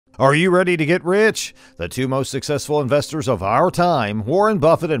Are you ready to get rich? The two most successful investors of our time, Warren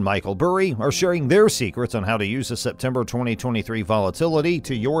Buffett and Michael Burry, are sharing their secrets on how to use the September 2023 volatility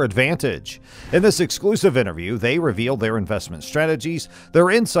to your advantage. In this exclusive interview, they reveal their investment strategies, their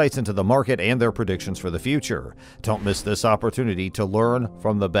insights into the market, and their predictions for the future. Don't miss this opportunity to learn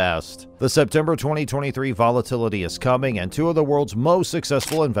from the best. The September 2023 volatility is coming, and two of the world's most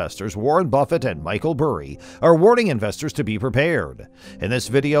successful investors, Warren Buffett and Michael Burry, are warning investors to be prepared. In this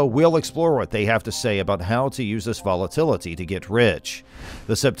video, we'll explore what they have to say about how to use this volatility to get rich.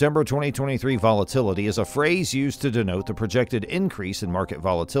 The September 2023 volatility is a phrase used to denote the projected increase in market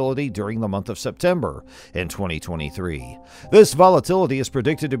volatility during the month of September in 2023. This volatility is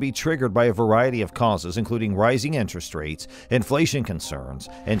predicted to be triggered by a variety of causes, including rising interest rates, inflation concerns,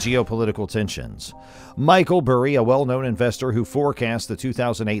 and geopolitical tensions. Michael Burry, a well-known investor who forecast the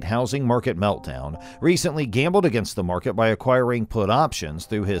 2008 housing market meltdown, recently gambled against the market by acquiring put options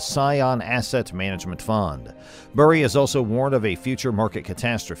through his Scion Asset Management Fund. Burry has also warned of a future market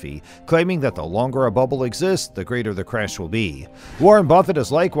catastrophe, claiming that the longer a bubble exists, the greater the crash will be. Warren Buffett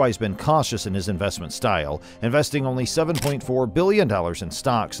has likewise been cautious in his investment style, investing only $7.4 billion in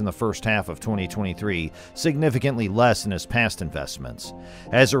stocks in the first half of 2023, significantly less than his past investments.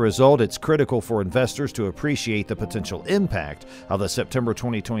 As a result, it's critical for investors to appreciate the potential impact of the September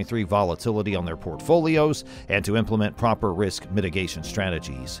 2023 volatility on their portfolios and to implement proper risk mitigation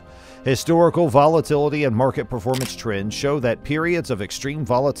strategies. Historical volatility and market performance trends show that periods of extreme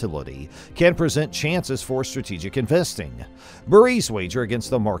volatility can present chances for strategic investing. Burry's wager against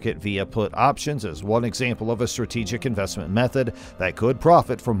the market via put options is one example of a strategic investment method that could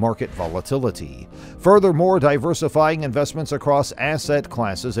profit from market volatility. Furthermore, diversifying investments across asset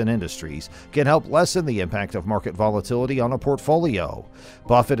classes and industries can help lessen the impact of market volatility on a portfolio.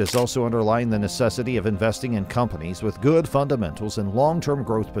 Buffett has also underlined the necessity of investing in companies with good fundamentals and long-term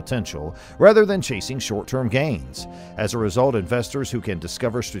growth potential rather than chasing short-term gains. As a result, investors who can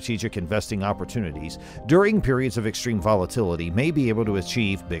discover strategic investing opportunities during periods of extreme volatility may be able to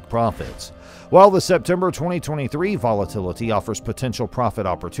achieve big profits. While the September 2023 volatility offers potential profit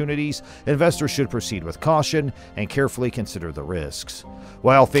opportunities, investors should proceed with caution and carefully consider the risks.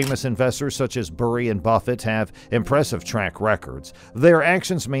 While famous investors such as Burry and Buffett have impressive track records, their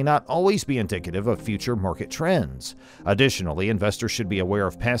actions may not always be indicative of future market trends. Additionally, investors should be aware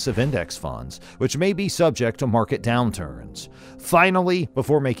of passive index funds, which may be subject to market downturns. Finally,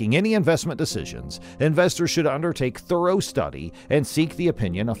 before making any investment decisions, investors should undertake thorough study and seek the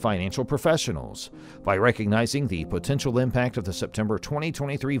opinion of financial professionals. By recognizing the potential impact of the September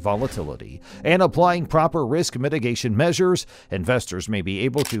 2023 volatility and applying proper risk mitigation measures, investors may be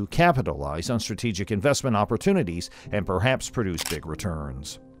able to capitalize on strategic investment opportunities and perhaps produce big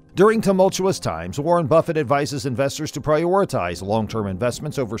returns. During tumultuous times, Warren Buffett advises investors to prioritize long-term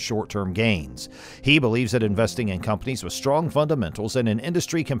investments over short-term gains. He believes that investing in companies with strong fundamentals and an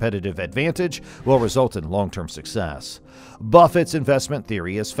industry competitive advantage will result in long-term success. Buffett's investment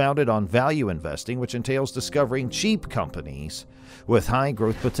theory is founded on value investing, which entails discovering cheap companies with high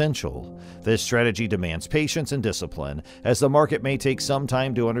growth potential. This strategy demands patience and discipline, as the market may take some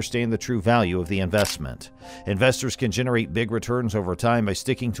time to understand the true value of the investment. Investors can generate big returns over time by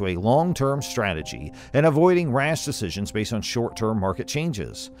sticking to a long-term strategy and avoiding rash decisions based on short-term market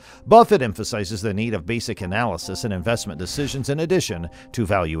changes. Buffett emphasizes the need of basic analysis in investment decisions in addition to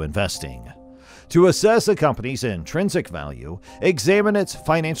value investing. To assess a company's intrinsic value, examine its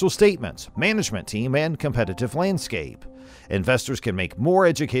financial statements, management team, and competitive landscape. Investors can make more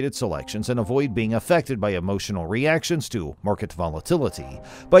educated selections and avoid being affected by emotional reactions to market volatility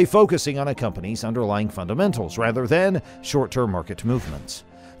by focusing on a company's underlying fundamentals rather than short-term market movements.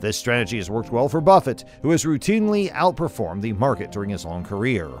 This strategy has worked well for Buffett, who has routinely outperformed the market during his long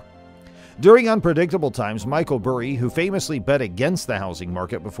career. During unpredictable times, Michael Burry, who famously bet against the housing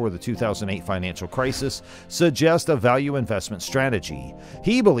market before the 2008 financial crisis, suggests a value investment strategy.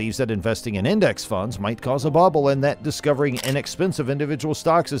 He believes that investing in index funds might cause a bubble and that discovering inexpensive individual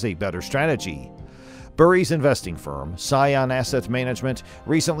stocks is a better strategy. Burry's investing firm, Scion Asset Management,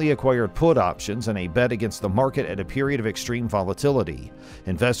 recently acquired put options in a bet against the market at a period of extreme volatility.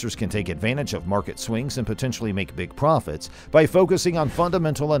 Investors can take advantage of market swings and potentially make big profits by focusing on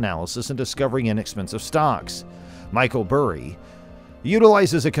fundamental analysis and discovering inexpensive stocks. Michael Burry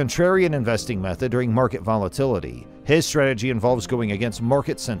utilizes a contrarian investing method during market volatility. His strategy involves going against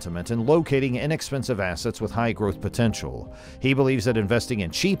market sentiment and locating inexpensive assets with high growth potential. He believes that investing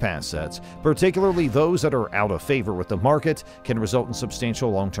in cheap assets, particularly those that are out of favor with the market, can result in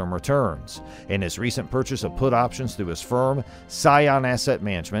substantial long-term returns. In his recent purchase of put options through his firm, Scion Asset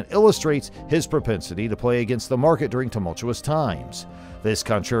Management illustrates his propensity to play against the market during tumultuous times. This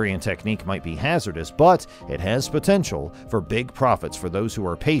contrarian technique might be hazardous, but it has potential for big profits for those who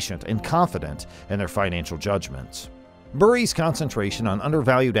are patient and confident in their financial judgments. Burry's concentration on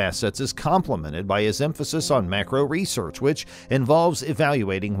undervalued assets is complemented by his emphasis on macro research, which involves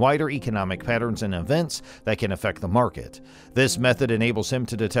evaluating wider economic patterns and events that can affect the market. This method enables him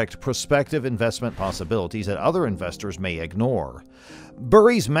to detect prospective investment possibilities that other investors may ignore.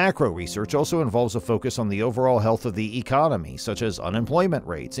 Burry's macro research also involves a focus on the overall health of the economy, such as unemployment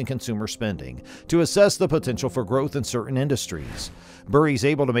rates and consumer spending, to assess the potential for growth in certain industries. Burry is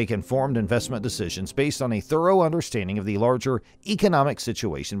able to make informed investment decisions based on a thorough understanding of the larger economic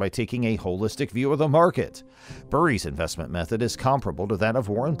situation by taking a holistic view of the market. Burry's investment method is comparable to that of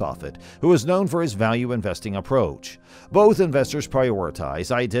Warren Buffett, who is known for his value investing approach. Both investors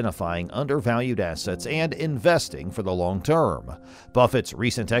prioritize identifying undervalued assets and investing for the long term. Buffett's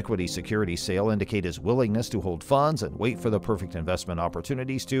recent equity security sale indicate his willingness to hold funds and wait for the perfect investment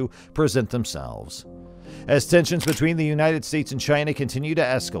opportunities to present themselves. As tensions between the United States and China continue to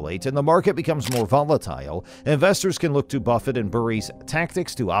escalate and the market becomes more volatile, investors can look to Buffett and Burry's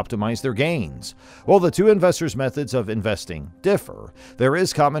tactics to optimize their gains. While the two investors' methods of investing differ, there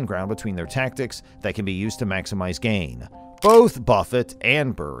is common ground between their tactics that can be used to maximize gain. Both Buffett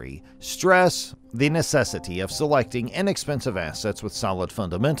and Burry stress the necessity of selecting inexpensive assets with solid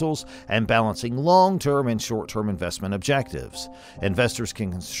fundamentals and balancing long-term and short-term investment objectives. Investors can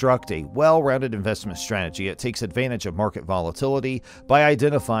construct a well-rounded investment strategy that takes advantage of market volatility by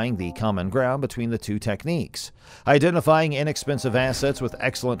identifying the common ground between the two techniques. Identifying inexpensive assets with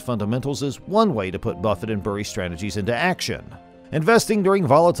excellent fundamentals is one way to put Buffett and Burry strategies into action. Investing during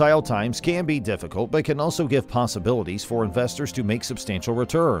volatile times can be difficult, but can also give possibilities for investors to make substantial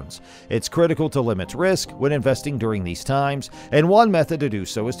returns. It's critical to limit risk when investing during these times, and one method to do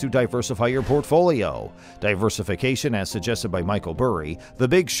so is to diversify your portfolio. Diversification, as suggested by Michael Burry, the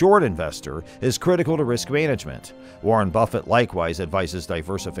big short investor, is critical to risk management. Warren Buffett likewise advises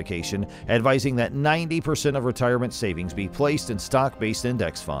diversification, advising that 90% of retirement savings be placed in stock-based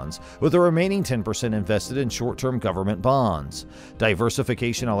index funds, with the remaining 10% invested in short-term government bonds.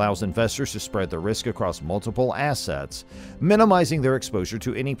 Diversification allows investors to spread the risk across multiple assets, minimizing their exposure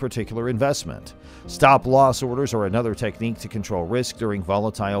to any particular investment. Stop-loss orders are another technique to control risk during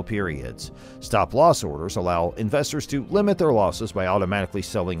volatile periods. Stop-loss orders allow investors to limit their losses by automatically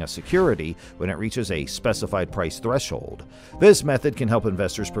selling a security when it reaches a specified price threshold. This method can help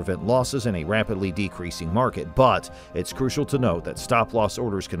investors prevent losses in a rapidly decreasing market, but it's crucial to note that stop-loss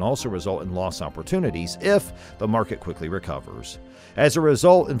orders can also result in loss opportunities if the market quickly recovers. As a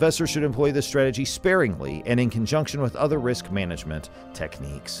result, investors should employ this strategy sparingly and in conjunction with other risk management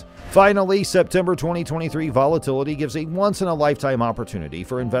techniques. Finally, September 2023 volatility gives a once-in-a-lifetime opportunity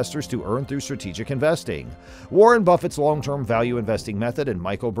for investors to earn through strategic investing. Warren Buffett's long-term value investing method and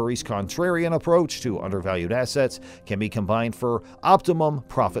Michael Burry's contrarian approach to undervalued assets can be combined for optimum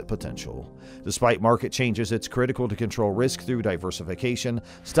profit potential. Despite market changes, it's critical to control risk through diversification,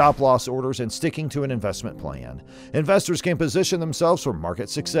 stop-loss orders, and sticking to an investment plan. Investors can position themselves for market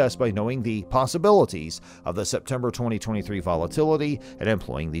success by knowing the possibilities of the September 2023 volatility and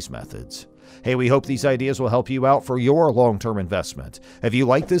employing these methods. Hey, we hope these ideas will help you out for your long-term investment. If you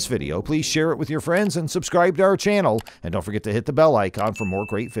like this video, please share it with your friends and subscribe to our channel. And don't forget to hit the bell icon for more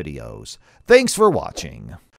great videos. Thanks for watching.